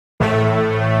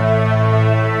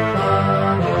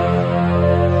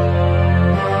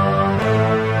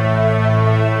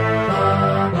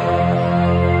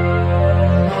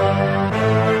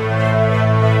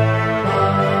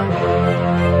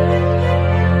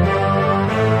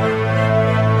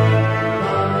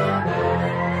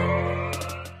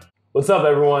What's up,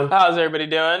 everyone? How's everybody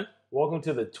doing? Welcome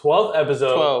to the 12th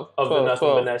episode of the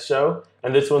Nothin but Net show.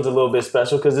 And this one's a little bit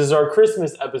special because this is our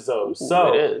Christmas episode.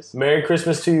 So, it is. Merry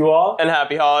Christmas to you all. And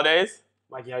happy holidays.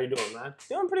 Mikey, how you doing, man?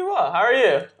 Doing pretty well. How are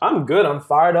you? I'm good. I'm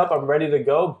fired up. I'm ready to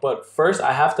go. But first,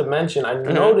 I have to mention, I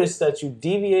noticed that you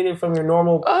deviated from your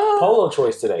normal polo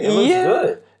choice today. It looks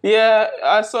good.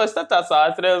 Yeah, so I stepped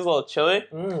outside today. It was a little chilly.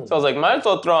 So I was like, might as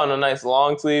well throw on a nice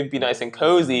long sleeve, be nice and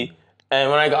cozy. And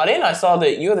when I got in, I saw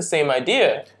that you had the same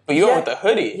idea, but you went with the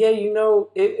hoodie. Yeah, you know,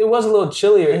 it was a little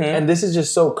chillier, and this is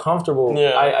just so comfortable.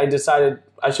 Yeah. I decided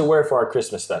I should wear it for our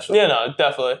Christmas special. Yeah, no,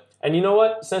 definitely. And you know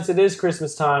what? Since it is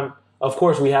Christmas time, of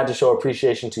course, we had to show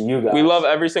appreciation to you guys. We love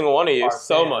every single one of you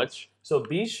so much. So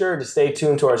be sure to stay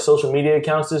tuned to our social media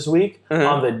accounts this week.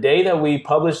 On the day that we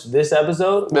publish this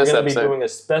episode, we're going to be doing a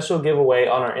special giveaway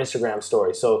on our Instagram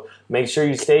story. So make sure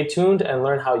you stay tuned and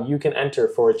learn how you can enter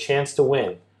for a chance to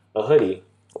win a hoodie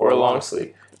or a long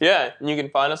sleeve. Yeah, and you can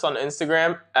find us on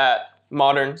Instagram at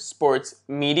Modern Sports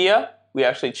Media. We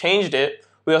actually changed it.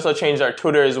 We also changed our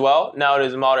Twitter as well. Now it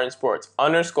is Modern Sports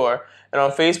 _. And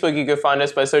on Facebook, you can find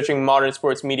us by searching Modern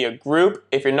Sports Media Group.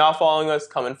 If you're not following us,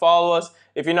 come and follow us.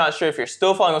 If you're not sure if you're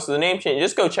still following us with the name change,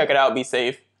 just go check it out. Be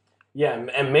safe. Yeah,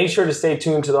 and make sure to stay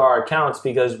tuned to our accounts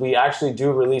because we actually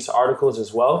do release articles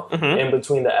as well in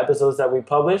between the episodes that we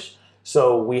publish.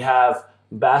 So we have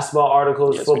basketball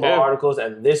articles, football articles,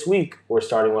 and this week we're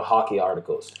starting with hockey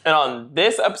articles. And on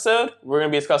this episode, we're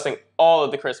going to be discussing all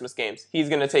of the Christmas games. He's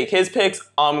going to take his picks,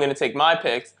 I'm going to take my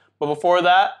picks. But before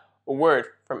that, a word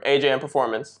from AJM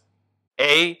Performance.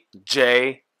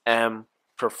 AJM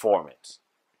Performance.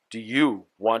 Do you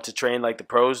want to train like the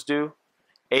pros do?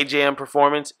 AJM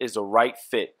Performance is the right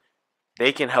fit.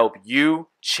 They can help you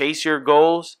chase your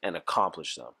goals and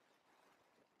accomplish them.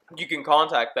 You can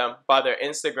contact them by their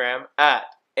Instagram at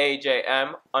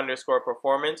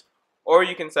AJM_performance, or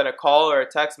you can send a call or a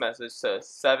text message to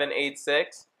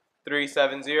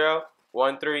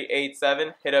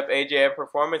 786-370-1387. Hit up AJM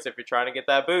Performance if you're trying to get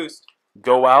that boost.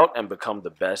 Go out and become the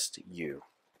best you.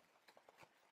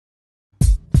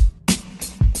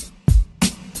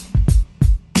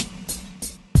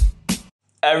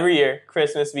 Every year,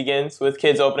 Christmas begins with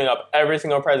kids opening up every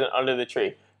single present under the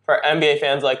tree. For NBA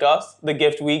fans like us, the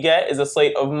gift we get is a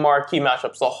slate of marquee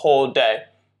matchups the whole day.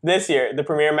 This year, the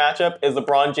premier matchup is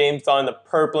LeBron James donning the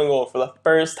purple and gold for the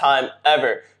first time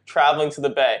ever, traveling to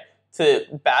the Bay to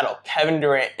battle Kevin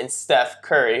Durant and Steph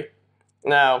Curry.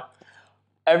 Now,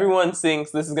 everyone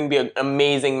thinks this is going to be an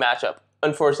amazing matchup.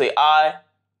 Unfortunately, I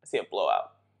see a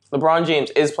blowout. LeBron James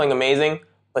is playing amazing,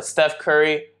 but Steph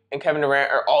Curry and Kevin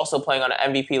Durant are also playing on an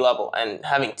MVP level, and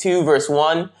having 2 versus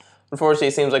 1, unfortunately,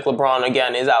 it seems like LeBron,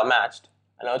 again, is outmatched.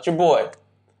 I know it's your boy.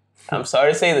 I'm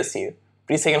sorry to say this to you,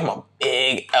 but he's taking home a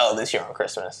big L this year on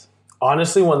Christmas.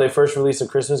 Honestly, when they first released the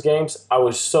Christmas games, I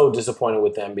was so disappointed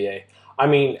with the NBA. I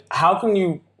mean, how can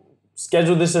you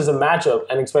schedule this as a matchup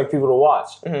and expect people to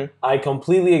watch? I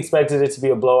completely expected it to be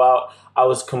a blowout. I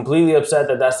was completely upset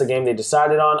that that's the game they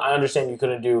decided on. I understand you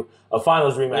couldn't do a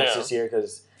finals rematch this year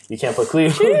because you can't put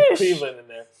Cleveland in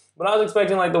there. But I was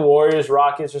expecting like the Warriors,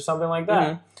 Rockets, or something like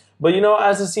that. But, you know,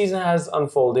 as the season has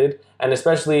unfolded, and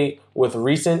especially with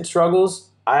recent struggles,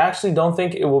 I actually don't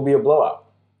think it will be a blowout.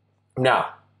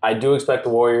 Now, I do expect the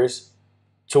Warriors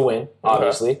to win,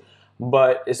 obviously,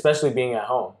 but especially being at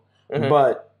home.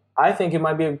 But I think it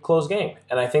might be a close game.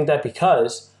 And I think that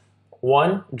because,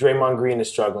 1, Draymond Green is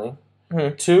struggling.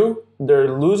 2,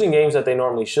 they're losing games that they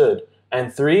normally should.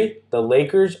 And 3, the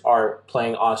Lakers are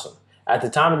playing awesome. At the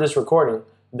time of this recording,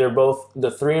 they're both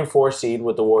the 3 and 4 seed,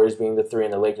 with the Warriors being the 3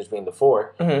 and the Lakers being the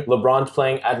 4. LeBron's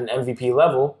playing at an MVP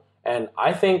level, and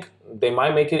I think they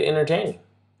might make it entertaining.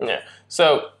 Yeah.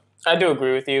 So I do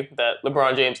agree with you that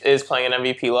LeBron James is playing an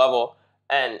MVP level,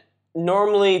 and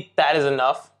normally that is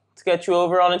enough to get you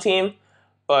over on a team.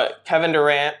 But Kevin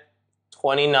Durant,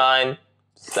 29,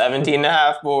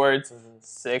 17.5 boards,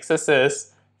 6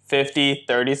 assists, 50,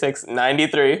 36,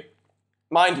 93.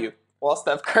 Mind you, while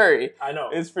Steph Curry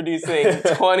is producing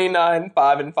 29,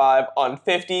 5, and 5 on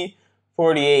 50,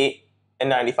 48, and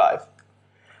 95.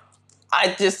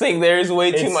 I just think there's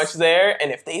way too much there,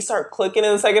 and if they start clicking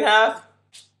in the second half,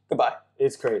 goodbye.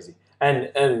 It's crazy.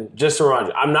 And just to remind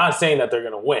you, I'm not saying that they're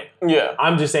going to win. Yeah.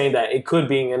 I'm just saying that it could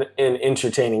be an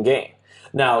entertaining game.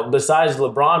 Now, besides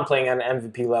LeBron playing at an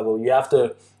MVP level, you have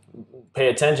to pay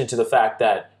attention to the fact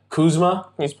that Kuzma,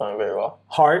 he's playing very well,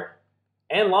 Hart,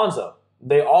 and Lonzo,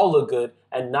 they all look good.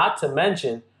 And not to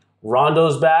mention,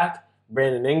 Rondo's back,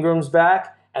 Brandon Ingram's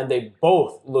back, and they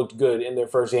both looked good in their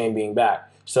first game being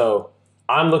back. So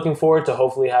I'm looking forward to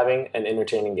hopefully having an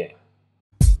entertaining game.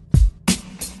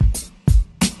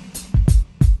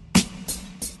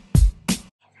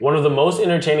 One of the most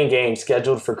entertaining games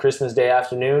scheduled for Christmas Day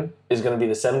afternoon is going to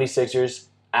be the 76ers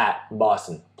at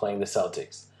Boston playing the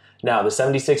Celtics. Now, the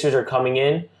 76ers are coming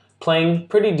in, playing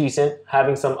pretty decent,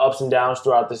 having some ups and downs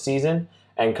throughout the season,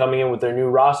 and coming in with their new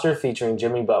roster featuring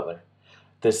Jimmy Butler.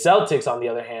 The Celtics, on the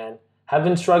other hand, have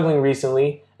been struggling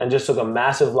recently and just took a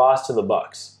massive loss to the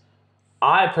Bucks.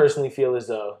 I personally feel as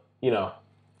though,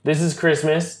 this is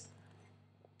Christmas.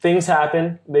 Things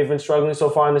happen. They've been struggling so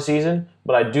far in the season,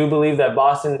 but I do believe that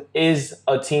Boston is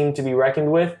a team to be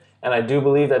reckoned with, and I do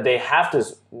believe that they have to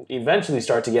eventually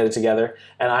start to get it together,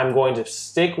 and I'm going to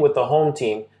stick with the home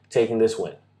team taking this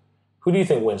win. Who do you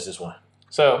think wins this one?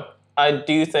 So, I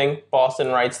do think Boston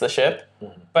rights the ship,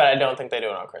 but I don't think they do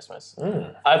it on Christmas.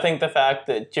 I think the fact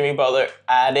that Jimmy Butler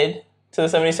added to the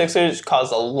 76ers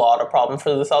caused a lot of problem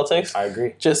for the Celtics. I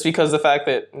agree. Just because the fact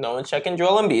that no one's checking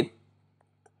Joel Embiid,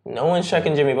 no one's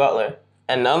checking Jimmy Butler,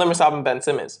 and none of them are stopping Ben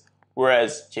Simmons.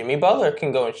 Whereas Jimmy Butler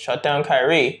can go and shut down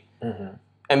Kyrie,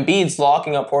 Embiid's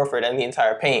locking up Horford and the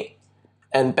entire paint.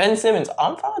 And Ben Simmons,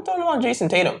 I'm fine throwing him on Jason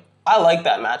Tatum. I like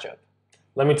that matchup.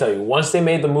 Let me tell you, once they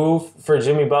made the move for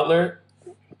Jimmy Butler,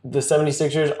 the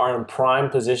 76ers are in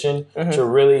prime position to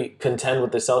really contend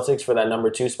with the Celtics for that number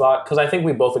 2 spot. Because I think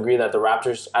we both agree that the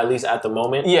Raptors, at least at the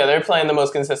moment... Yeah, they're playing the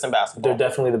most consistent basketball. They're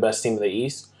definitely the best team in the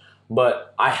East.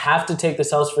 But I have to take the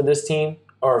Celtics for this team,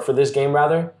 or for this game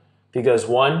rather, because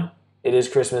 1, it is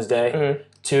Christmas Day.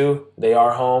 2, they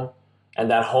are home.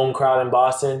 And that home crowd in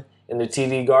Boston, in the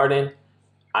TD Garden,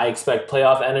 I expect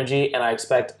playoff energy, and I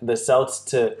expect the Celtics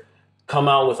to come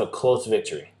out with a close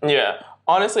victory. Yeah.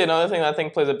 Honestly, another thing I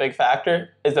think plays a big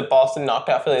factor is that Boston knocked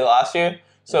out Philly last year.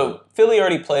 So Philly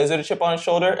already plays with a chip on his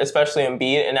shoulder, especially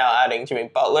Embiid, and now adding Jimmy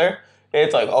Butler.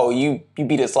 It's like, oh, you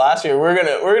beat us last year. We're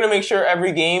gonna make sure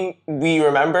every game we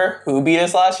remember who beat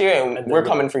us last year, and we're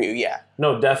coming for you. Yeah.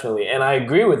 No, definitely, and I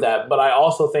agree with that. But I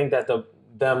also think that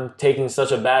them taking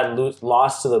such a bad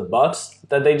loss to the Bucks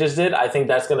that they just did, I think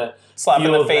that's gonna slap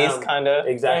in the face, kind of.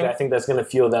 Exactly, thing. I think that's gonna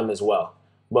fuel them as well.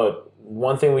 But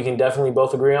one thing we can definitely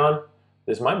both agree on: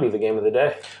 this might be the game of the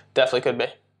day. Definitely could be.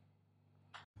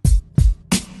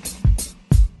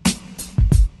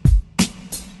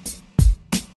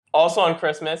 Also on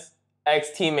Christmas,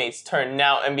 ex-teammates turned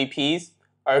now MVPs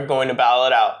are going to battle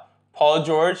it out. Paul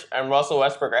George and Russell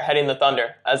Westbrook are heading the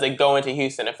Thunder as they go into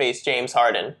Houston to face James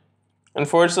Harden.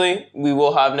 Unfortunately, we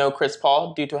will have no Chris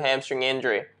Paul due to a hamstring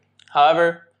injury.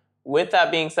 However, with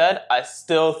that being said, I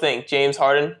still think James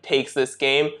Harden takes this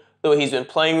game. The way he's been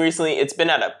playing recently, it's been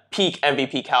at a peak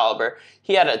MVP caliber.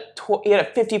 He had a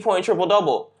 50-point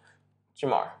triple-double.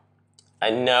 Jamar, I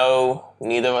know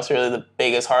neither of us are really the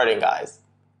biggest Harden guys,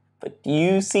 but do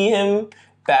you see him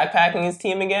backpacking his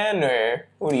team again, or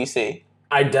what do you see?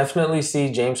 I definitely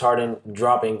see James Harden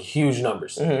dropping huge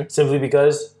numbers, simply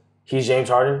because he's James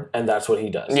Harden, and that's what he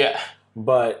does. Yeah.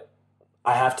 But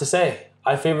I have to say,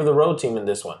 I favor the road team in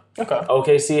this one. Okay.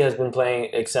 OKC has been playing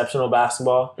exceptional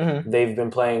basketball. They've been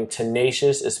playing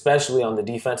tenacious, especially on the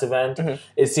defensive end.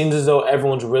 It seems as though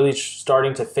everyone's really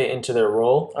starting to fit into their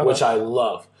role, which I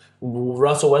love.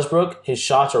 Russell Westbrook, his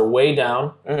shots are way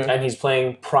down, and he's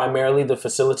playing primarily the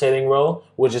facilitating role,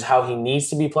 which is how he needs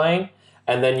to be playing.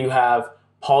 And then you have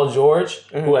Paul George,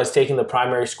 who has taken the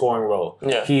primary scoring role.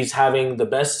 Yeah. He's having the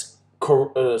best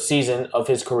season of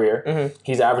his career.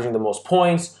 He's averaging the most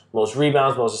points, most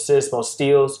rebounds, most assists, most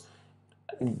steals,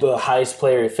 the highest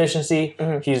player efficiency.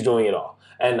 He's doing it all.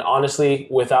 And honestly,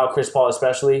 without Chris Paul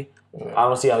especially, I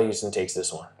don't see how Houston takes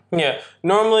this one. Yeah,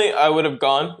 normally I would have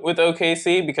gone with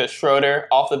OKC because Schroeder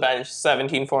off the bench,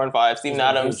 17, 4, and 5. Steven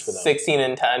Adams, 16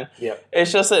 and 10. Yep.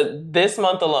 It's just that this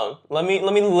month alone, let me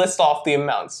list off the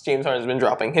amounts James Harden's been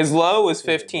dropping. His low was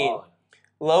 15.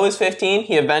 Low is 15.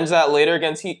 He avenged that later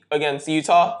against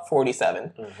Utah,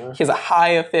 47. He has a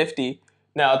high of 50.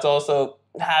 Now it's also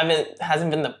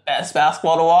hasn't been the best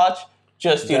basketball to watch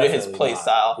just due to his play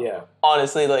style. Yeah.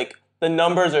 Honestly, like the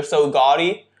numbers are so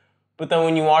gaudy. But then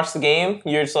when you watch the game,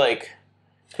 you're just like,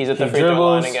 he's at the free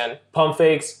throw line again. Pump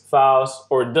fakes, fouls,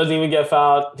 or doesn't even get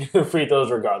fouled. Free throws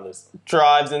regardless.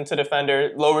 Drives into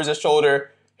defender, lowers his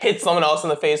shoulder, hits someone else in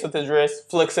the face with his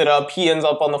wrist, flicks it up, he ends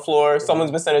up on the floor,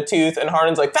 someone's missing a tooth, and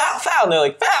Harden's like, foul, foul, and they're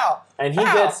like, foul! And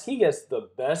foul. he gets the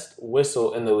best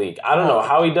whistle in the league. I don't know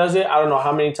how he does it. I don't know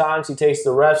how many times he takes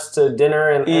the refs to dinner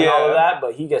and all of that,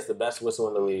 but he gets the best whistle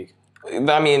in the league.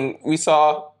 I mean, we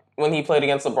saw when he played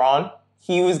against LeBron,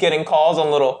 he was getting calls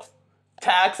on little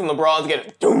tacks, and LeBron's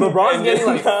getting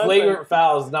like flagrant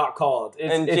fouls not called.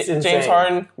 It's insane. James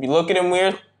Harden, you look at him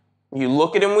weird.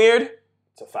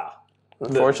 It's a foul.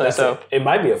 Unfortunately, so it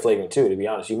might be a flagrant two. To be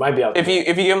honest, you might be out. If you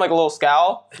give him like a little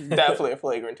scowl, definitely a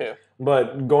flagrant two.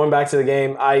 But going back to the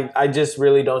game, I just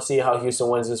really don't see how Houston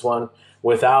wins this one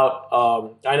without.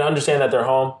 I understand that they're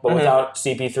home, but without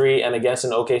CP3 and against an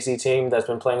OKC team that's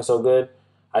been playing so good,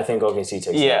 I think OKC takes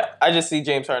it. Yeah, I just see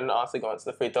James Harden honestly going to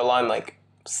the free throw line like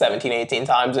 17, 18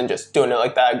 times and just doing it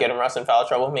like that, getting Russ in foul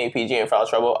trouble, maybe PG in foul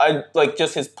trouble. I like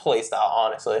just his play style,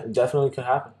 honestly. It definitely could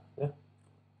happen. Yeah.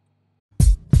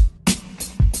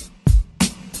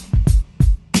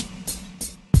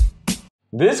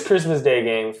 This Christmas Day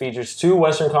game features two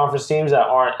Western Conference teams that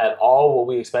aren't at all what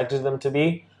we expected them to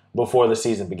be before the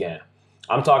season began.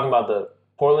 I'm talking about the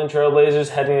Portland Trail Blazers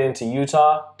heading into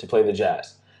Utah to play the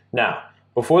Jazz. Now,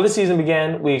 before the season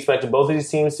began, we expected both of these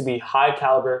teams to be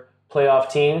high-caliber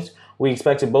playoff teams. We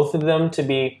expected both of them to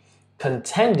be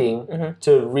contending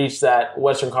to reach that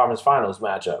Western Conference Finals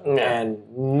matchup, and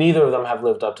neither of them have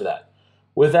lived up to that.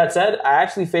 With that said, I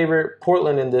actually favor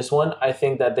Portland in this one. I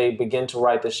think that they begin to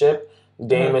right the ship.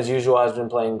 Dame, as usual, has been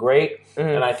playing great,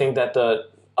 and I think that the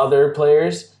other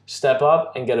players step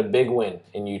up and get a big win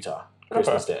in Utah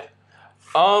Christmas Day.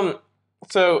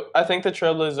 So I think the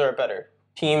Trailblazers are a better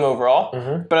team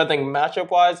overall, but I think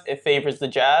matchup-wise, it favors the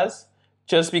Jazz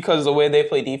just because of the way they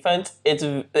play defense.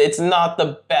 It's not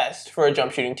the best for a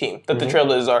jump shooting team that the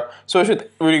Trailblazers are, especially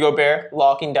with Rudy Gobert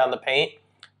locking down the paint.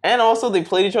 And also, they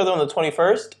played each other on the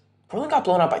 21st. Portland got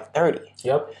blown out by 30.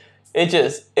 Yep. It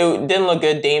didn't look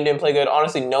good. Dame didn't play good.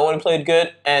 Honestly, no one played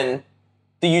good, and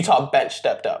the Utah bench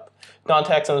stepped up.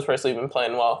 Dante Exum's personally been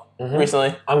playing well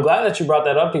recently. I'm glad that you brought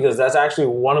that up because that's actually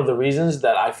one of the reasons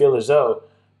that I feel as though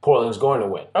Portland's going to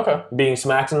win. Okay. Being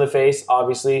smacked in the face,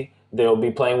 obviously, they'll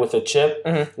be playing with a chip.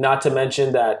 Not to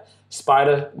mention that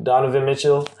Spider, Donovan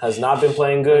Mitchell, has not been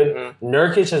playing good.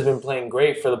 Nurkic has been playing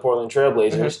great for the Portland Trail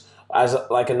Blazers. As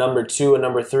like a number 2, a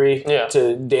number 3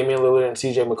 to Damian Lillard and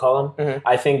CJ McCollum.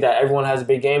 I think that everyone has a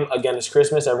big game. Again, it's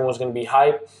Christmas. Everyone's going to be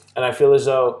hyped. And I feel as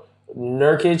though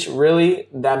Nurkic, really,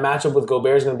 that matchup with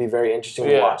Gobert is going to be very interesting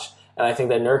to watch. And I think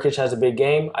that Nurkic has a big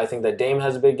game. I think that Dame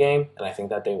has a big game. And I think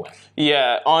that they win.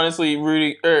 Yeah, honestly,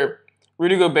 Rudy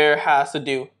Gobert has to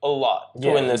do a lot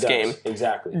to win this game.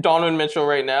 Exactly. Donovan Mitchell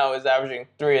right now is averaging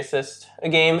 3 assists a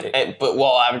game, but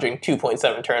while averaging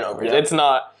 2.7 turnovers. It's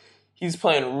not... He's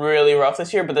playing really rough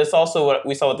this year, but that's also what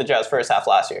we saw with the Jazz first half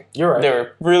last year. You're right. They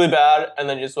were really bad and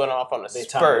then just went off on a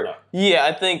spurt. Yeah,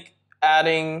 I think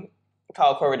adding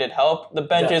Kyle Korver did help. The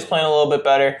bench is playing a little bit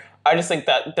better. I just think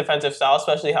that defensive style,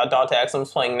 especially how Dante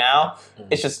Exum's playing now,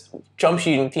 it's just jump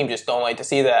shooting teams just don't like to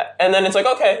see that. And then it's like,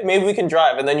 okay, maybe we can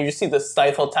drive. And then you just see the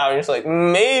stifled tower and you're just like,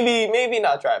 maybe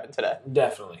not driving today.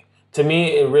 Definitely. To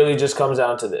me, it really just comes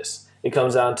down to this. It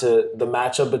comes down to the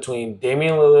matchup between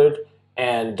Damian Lillard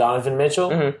and Donovan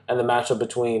Mitchell, and the matchup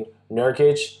between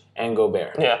Nurkic and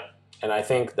Gobert. Yeah. And I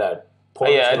think that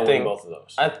Portland's going to win both of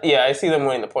those. I see them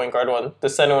winning the point guard one. The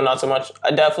center one, not so much.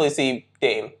 I definitely see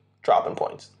Dame dropping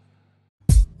points.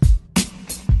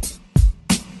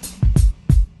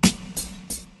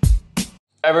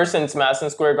 Ever since Madison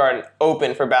Square Garden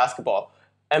opened for basketball,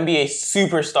 NBA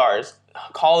superstars,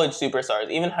 college superstars,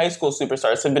 even high school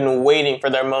superstars have been waiting for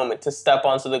their moment to step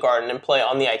onto the Garden and play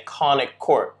on the iconic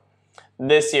court.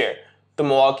 This year, the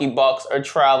Milwaukee Bucks are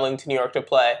traveling to New York to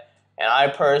play, and I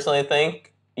personally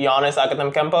think Giannis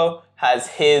Antetokounmpo has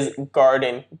his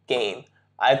Garden game.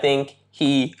 I think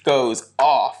he goes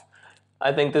off.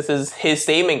 I think this is his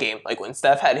statement game. Like when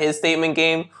Steph had his statement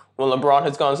game, when LeBron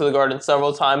has gone to the Garden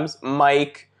several times,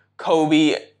 Mike,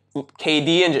 Kobe,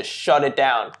 KD, and just shut it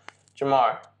down.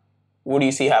 Jamar, what do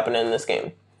you see happening in this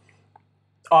game?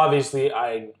 Obviously,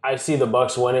 I see the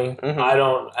Bucks winning. And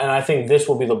I think this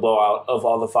will be the blowout of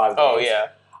all the 5 games. Oh yeah.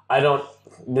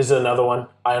 This is another one.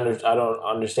 I don't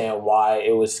understand why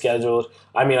it was scheduled.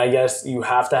 I mean, I guess you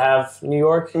have to have New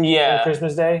York on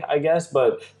Christmas Day, I guess,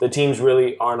 but the teams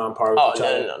really aren't on par with each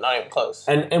other. No, not even close.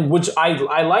 And which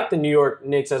I like the New York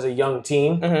Knicks as a young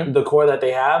team, the core that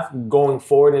they have going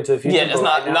forward into the future. Yeah, it's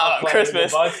not on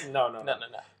Christmas. No.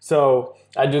 So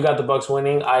I do got the Bucks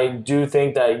winning. I do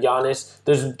think that Giannis,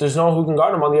 there's no one who can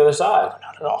guard him on the other side.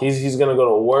 Not at all. He's gonna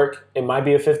go to work. It might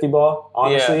be a 50 ball,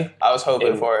 honestly. Yeah, I was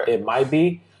hoping for it. It might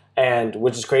be, and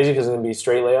which is crazy because it's gonna be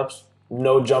straight layups,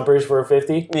 no jumpers for a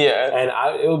 50. Yeah, and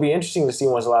it will be interesting to see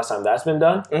when's the last time that's been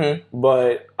done.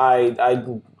 But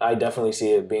I definitely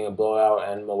see it being a blowout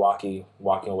and Milwaukee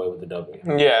walking away with the W.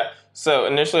 Yeah. So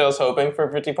initially I was hoping for a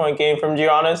 50-point game from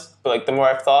Giannis, but like the more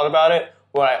I've thought about it,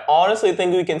 what I honestly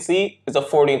think we can see is a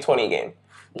 40-20 game.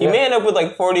 He may end up with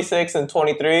like 46 and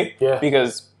 23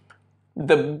 because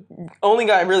the only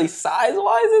guy really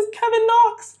size-wise is Kevin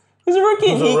Knox. He's a rookie.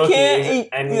 He's a He rookie. can't.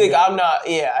 I'm not.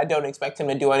 Yeah, I don't expect him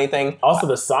to do anything. Also,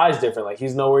 the size different. Like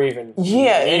he's nowhere even.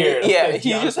 Yeah, near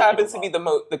he just happens to be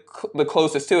the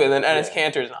closest to it. And then Enes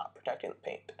Kanter's not protecting the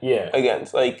paint. Yeah.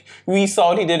 Against we saw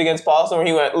what he did against Boston, where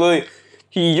he went literally,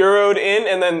 he euroed in,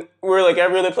 and then we're like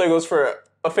every other play goes for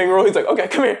a finger roll. He's like, okay,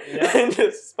 come here, and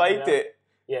just spiked it.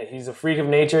 Yeah, he's a freak of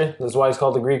nature. That's why he's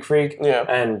called the Greek Freak. Yeah.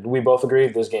 And we both agree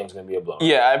this game's going to be a blowout.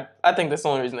 Yeah, I think that's the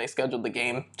only reason they scheduled the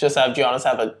game. Just have Giannis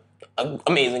have an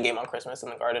amazing game on Christmas in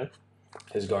the Garden.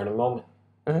 His Garden moment.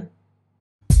 Mm-hmm.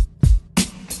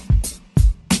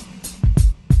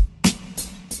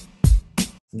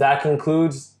 That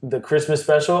concludes the Christmas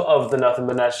special of the Nothing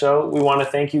But Net show. We want to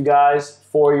thank you guys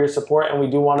for your support, and we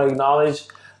do want to acknowledge,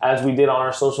 as we did on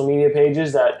our social media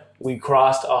pages, that we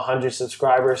crossed 100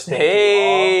 subscribers. Thank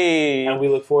you all, and we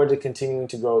look forward to continuing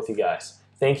to grow with you guys.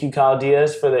 Thank you, Kyle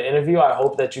Diaz, for the interview. I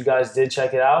hope that you guys did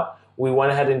check it out. We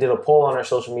went ahead and did a poll on our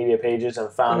social media pages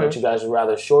and found that you guys would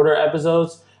rather shorter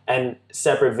episodes and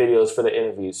separate videos for the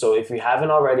interviews. So if you haven't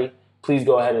already, please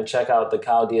go ahead and check out the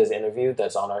Kyle Diaz interview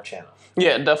that's on our channel.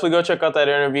 Yeah, definitely go check out that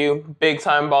interview. Big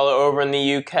time baller over in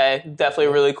the UK. Definitely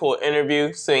a really cool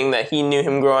interview, seeing that he knew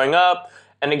him growing up.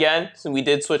 And again, so we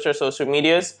did switch our social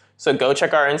medias, so go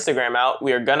check our Instagram out.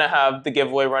 We are going to have the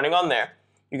giveaway running on there.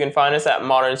 You can find us at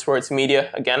Modern Sports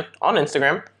Media, again, on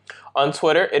Instagram. On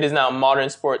Twitter, it is now Modern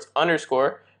Sports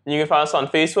 _. And you can find us on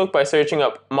Facebook by searching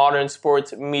up Modern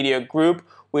Sports Media Group.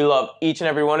 We love each and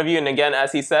every one of you. And again,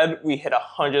 as he said, we hit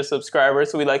 100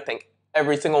 subscribers, so we'd like to thank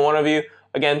every single one of you.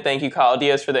 Again, thank you, Kyle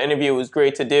Diaz, for the interview. It was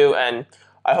great to do, and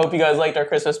I hope you guys liked our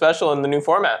Christmas special in the new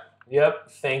format.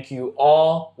 Yep, thank you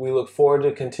all. We look forward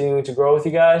to continuing to grow with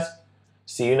you guys.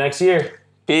 See you next year.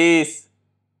 Peace.